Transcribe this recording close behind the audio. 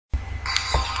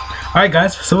Alright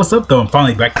guys, so what's up though? I'm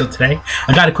finally back till today.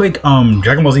 I got a quick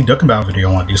DragonBallZ DokkanBallZ video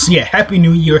I want to do. So yeah, happy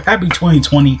new year, happy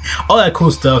 2020, all that cool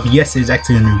stuff. Yes, it's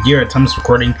actually a new year at the time of this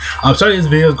recording. Sorry this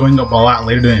video is going up a lot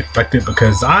later than expected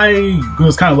because I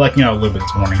was kind of lacking out a little bit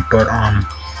this morning. But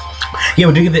yeah,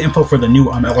 we did get the info for the new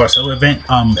LRSL event.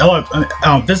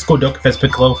 Physical Dokkan Fest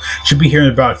Piccolo should be here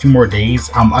in about a few more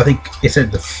days. I think it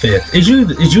said the 5th. It's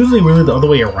usually really the other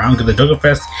way around because the Dokkan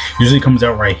Fest usually comes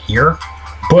out right here.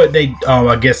 But they,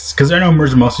 I guess, because I know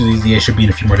merging most of these EZA should be in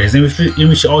a few more days, and we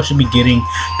should be getting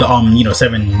the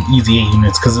 7 EZA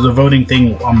units because the voting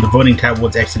thing, the voting tab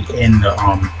was actually in the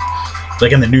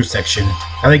like in the news section.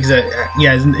 I think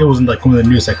it wasn't like one of the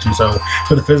news section. So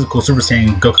for the physical Super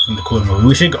Saiyan Goku from the Cooler movie,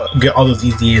 we should get all those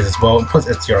EZAs as well, plus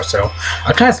STR. So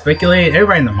I kind of speculated,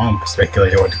 everybody in the moment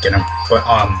speculated what to get them, but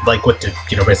like what to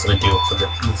basically do for the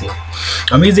EZA.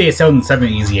 EZA is selling 7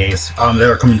 EZAs that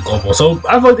are coming to global, so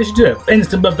I feel like they should do it. And the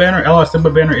Step Up banner, LR Step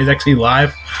Up banner is actually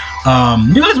live.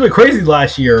 You guys went crazy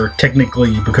last year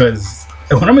technically because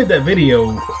when I made that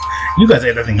video, you guys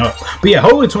ate that thing up. But yeah,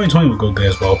 hopefully 2020 will go good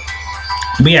as well.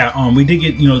 But yeah, we did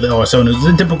get, the LR, so it's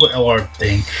a typical LR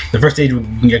thing. The first stage we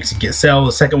can actually get cells,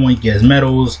 the second one you get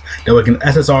medals, then we can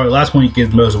SSR, the last one you get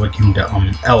medals, we can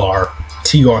LR,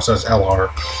 TR says LR.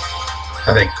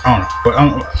 I think, I don't know, but I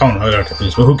don't know, I got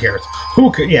confused, but who cares?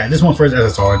 Yeah, this one first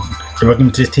SSR, then we can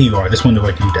do TR, this one then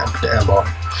we can do the LR.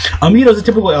 It's a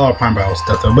typical LR Prime Battle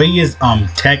stuff though, but he is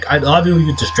tech. A lot of people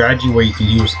use the strategy where you can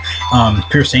use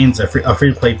Pure Saiyans, a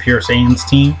free-to-play Pure Saiyans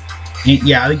team. And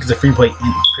yeah, I think it's a free-play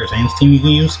Pure Saiyans team you can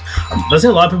use. Let's say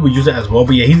a lot of people use it as well,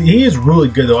 but yeah, he is really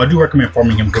good though. I do recommend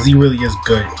farming him because he really is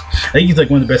good. I think he's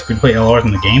like one of the best free-to-play LRs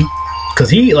in the game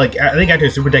because he I think after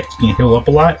super deck he can heal up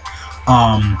a lot.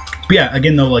 But yeah,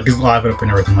 again though, like his live up and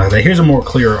everything like that. Here's a more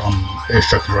clear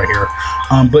instructions right here.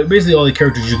 But basically all the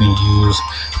characters you can use.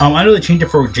 I know they changed it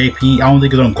for JP. I don't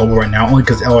think it's on global right now, only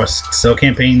because LR Cell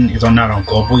campaign is not on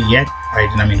global yet. I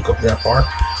did not mean to go that far.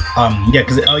 Yeah,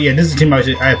 because this is the team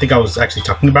I think I was actually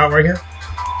talking about right here.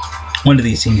 One of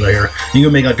these teams right here. You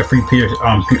can make like a free play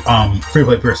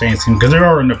Pure Saiyans team because there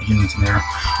are enough units in there.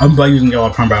 By using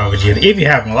LR Prime Battle Vegeta. If you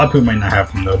have them, a lot of people might not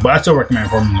have them though, but I still recommend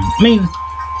farming them. I mean,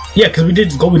 yeah, because we did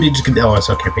just get the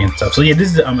LSL campaign and stuff. So yeah, this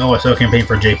is the LSL campaign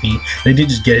for JP. They did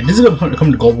just get it. This is gonna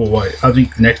come to global. I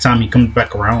think next time he comes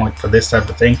back around, like for this type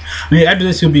of thing. I mean, after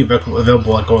this, he'll be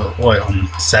available like on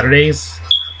Saturdays.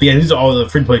 But yeah, these are all the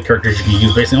free-to-play characters you can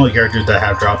use. Basically, only characters that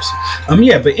have drops.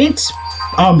 Yeah, but it's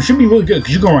should be really good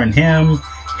because you can run him.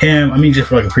 I mean, just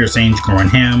for like a Pure Saiyan, you can run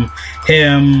him.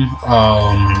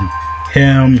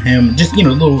 Just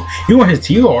little. You want his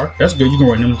TR? That's good. You can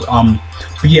run him.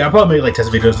 But yeah, I'll probably make like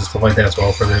test videos and stuff like that as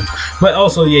well for them. But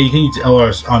also, yeah, you can use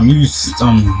LRs. Use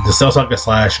the Cell Saga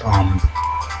 /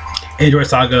 Android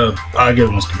Saga. I get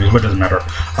one's confused, but it doesn't matter.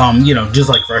 Just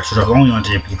like for extra drops, only on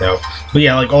JP though. But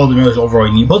yeah, like all the mirrors overall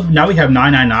you need. But now we have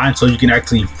 999, so you can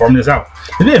actually farm this out.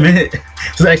 It's been a minute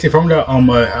since I actually farmed out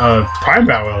Prime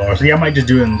Battle LR. So yeah, I might just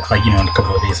do it in in a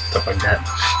couple of days and stuff like that.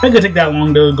 Not gonna take that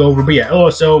long to go over, but yeah,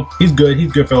 LRSL, he's good.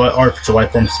 He's good for like artificial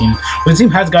life form team. But the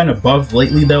team has gotten above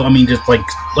lately though. I mean, just like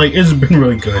it's been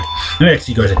really good. Let me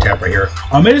actually go to tab right here.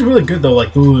 It is really good though.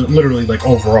 Like literally, like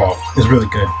overall, it's really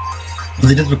good.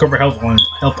 He does recover health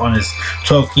on his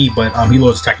 12 key, but he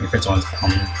loads attack and defense on his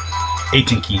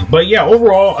 18 key. But yeah,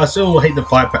 overall, I still hate the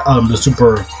flat,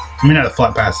 not the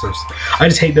flat passives. I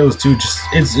just hate those two. Just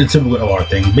it's a typical LR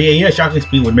thing. But yeah, shocking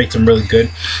speed would make them really good,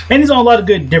 and he's on a lot of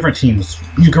good different teams.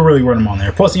 You can really run him on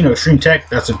there. Plus, Extreme Tech,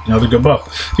 that's another good buff.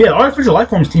 But yeah, the artificial life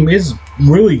forms team is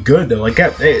really good though. Like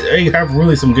they have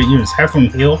really some good units. Half of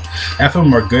them heal, half of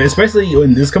them are good. Especially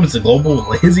when this comes to global,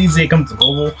 like his EZA comes to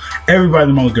global, everybody in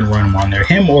the moment is gonna run him on there.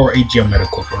 Him or AGL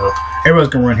Medical, or everybody's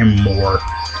gonna run him more.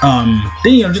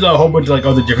 Then just a whole bunch of like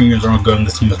other different units are good on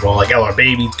this team as well. Like LR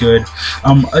Baby's good.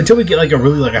 Until we get like a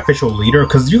really official leader,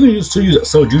 because you can still use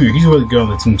Cell Junior. He's really good on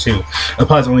the team too. It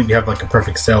applies only if you have like a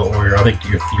perfect Cell, or I think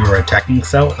if you're attacking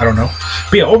Cell. I don't know.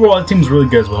 But yeah, overall the team is really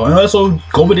good as well. And also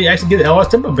Global did actually get the LR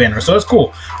Tempo banner, so that's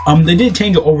cool. They did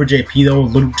change it over JP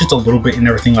though, just a little bit and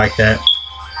everything like that.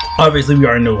 Obviously, we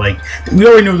already know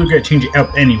they're gonna change it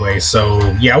up anyway. So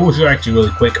yeah, I will show actually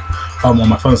really quick on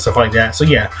my phone and stuff like that. So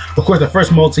yeah, of course, the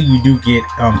first multi you do get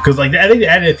because I think they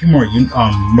added a few more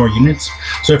units.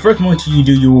 So the first multi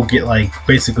you will get like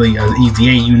basically an EZA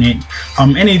unit.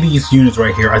 Any of these units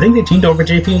right here, I think they changed over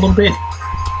JP a little bit.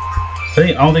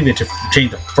 I don't think they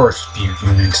changed the first few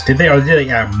units. Did they, or did they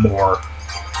add more?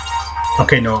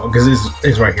 Okay, no, because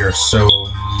it's right here. So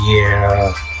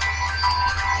yeah.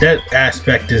 That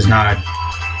aspect is not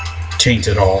changed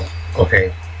at all.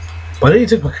 Okay. But they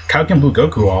took Kaioken Blue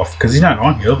Goku off because he's not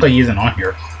on here. It looks like he isn't on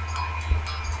here.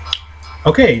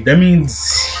 Okay, that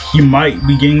means he might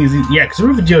be getting his... Yeah, because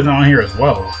Vegeta's not on here as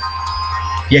well.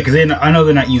 Yeah, because I know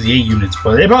they're not Easy 8 units,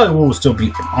 but they probably will still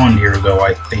be on here, though,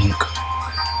 I think.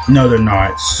 No, they're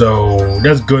not. So,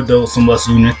 that's good, though. Some less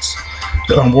units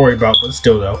that I'm worried about, but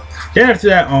still, though. Then after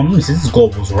that, let me see. This is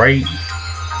Globals, right?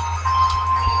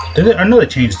 I know they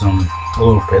changed them a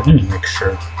little bit. Let me make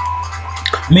sure.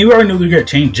 Maybe I already knew they were going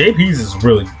to change. JP's is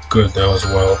really good, though, as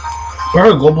well. But I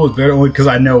heard Global is better only because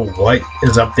I know what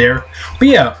is up there. But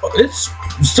yeah, it's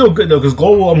still good though because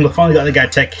Global, I'm finally got the guy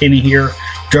Tech Kenny here.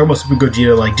 DragonBallZ Super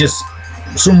Gogeta, like just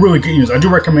some really good units. I do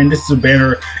recommend this is a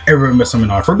banner everyone miss something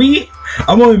on. For me,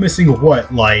 I'm only missing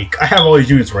what? Like I have all these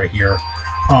units right here.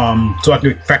 So I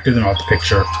can factor them out the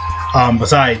picture.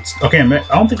 Besides, okay, I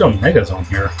don't think Omega's on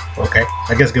here. Okay,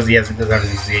 I guess because he doesn't have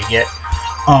his Z yet.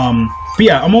 But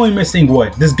yeah, I'm only missing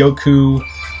what? This Goku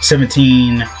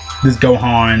 17, this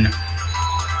Gohan.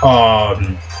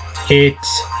 Hit,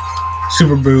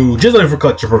 Super Boo, just like for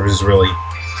collector purposes, really.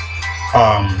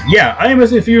 Yeah, I am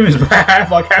missing a few units, but I have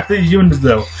like half these units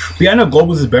though. But yeah, I know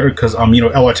Globals is better because you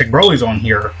know, HYPERNEWYEAR's on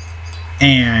here,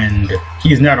 and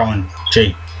he's not on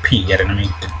JP yet. And I mean,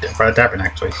 for that to happen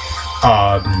actually.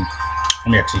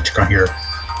 Let me actually check on here.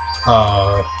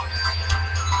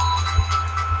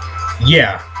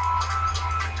 Yeah.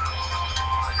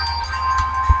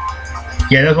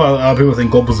 Yeah, that's why a lot of people think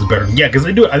Globals is better. Yeah, because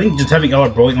they do. I think just having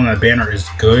LR Broly on that banner is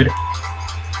good.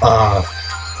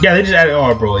 Yeah, they just added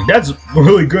LR Broly. That's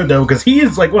really good though, because he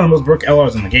is like one of the most broken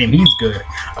LRs in the game. He's good.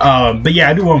 But yeah,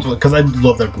 I do want him because I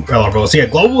love that LR Broly. So yeah,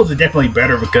 Global is definitely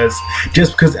better because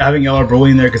having LR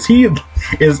Broly in there, because he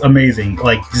is amazing.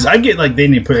 Like I get like they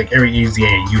need to put like every Easy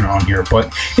 8 unit on here,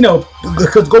 but you know,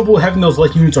 because Global having those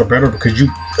like units are better because you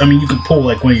can pull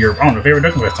like one of your favorite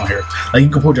DragonBallZ on here. Like you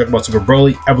can pull DragonBallZ Super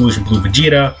Broly, Evolution Blue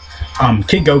Vegeta,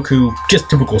 Kid Goku, just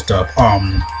typical stuff.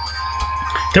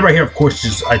 Then right here, of course,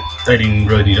 just I didn't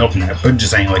really need to open that, but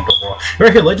just saying like overall.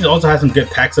 Right here, Legends also has some good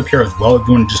packs up here as well. If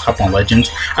you want to just hop on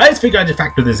Legends, I just figured I'd just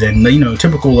factor this in. You know,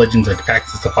 typical Legends like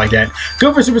packs and stuff like that.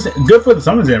 Good for good for the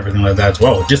summons and everything like that as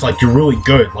well. Just like you're really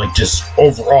good, like just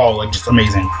overall, like just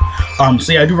amazing.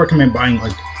 So yeah, I do recommend buying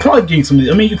like probably getting some of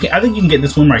these. I mean, I think you can get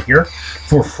this one right here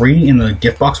for free in the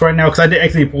gift box right now because I did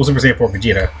actually pull Super Saiyan 4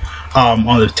 Vegeta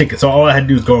on the ticket. So all I had to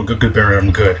do was go on good barrier.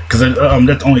 I'm good because that's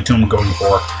the only two I'm going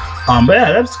for. But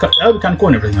yeah, that would be kind of cool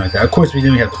and everything like that. Of course, we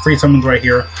have the free summons right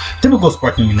here. Typical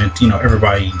sparking units, you know,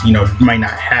 everybody, you know, might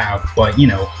not have, but you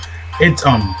know, it's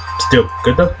still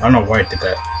good though. I don't know why I did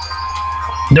that.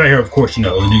 Then right here, of course, you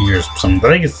know, the New Year's summons.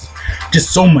 I think it's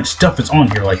just so much stuff is on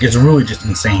here. Like it's really just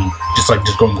insane. Just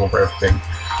going over everything.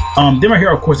 Then right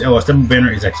here, of course, LR Step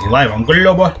banner is actually live on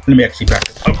Globo. Let me actually back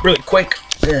this up really quick.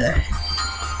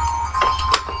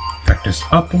 Back this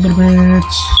up a little bit.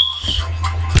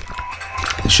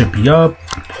 It should be up.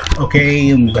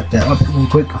 Okay, let me back that up real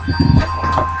quick.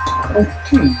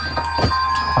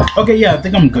 Okay, yeah, I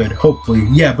think I'm good. Hopefully,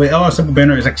 yeah. But LR Simple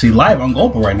Banner is actually live on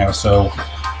Global right now, so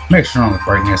make sure on the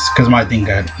brightness because my thing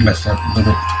got messed up a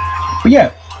little bit. But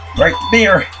yeah, right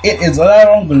there, it is live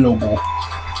on Global.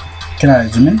 Can I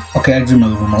zoom in? Okay, I zoom in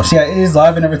a little more. So yeah, it is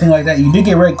live and everything like that. You do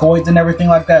get red coins and everything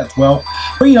like that as well.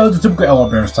 But you know, the typical LR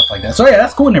banner and stuff like that. So yeah,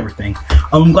 that's cool and everything.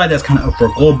 I'm glad that's kind of up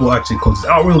for Global. Actually closes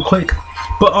out real quick.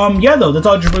 But yeah, though, that's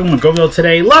all I just really want to go over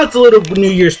today. Lots of little New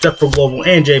Year's stuff for Global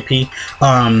and JP.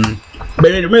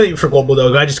 But really for Global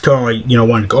though, I just kind of like, you know,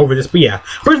 wanted to go over this. But yeah,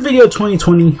 first video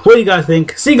 2020. What do you guys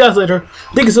think? See you guys later.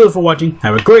 Thank you so much for watching.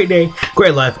 Have a great day,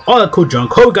 great life, all that cool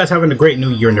junk. Hope you guys having a great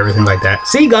New Year and everything like that.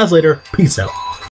 See you guys later. Peace out.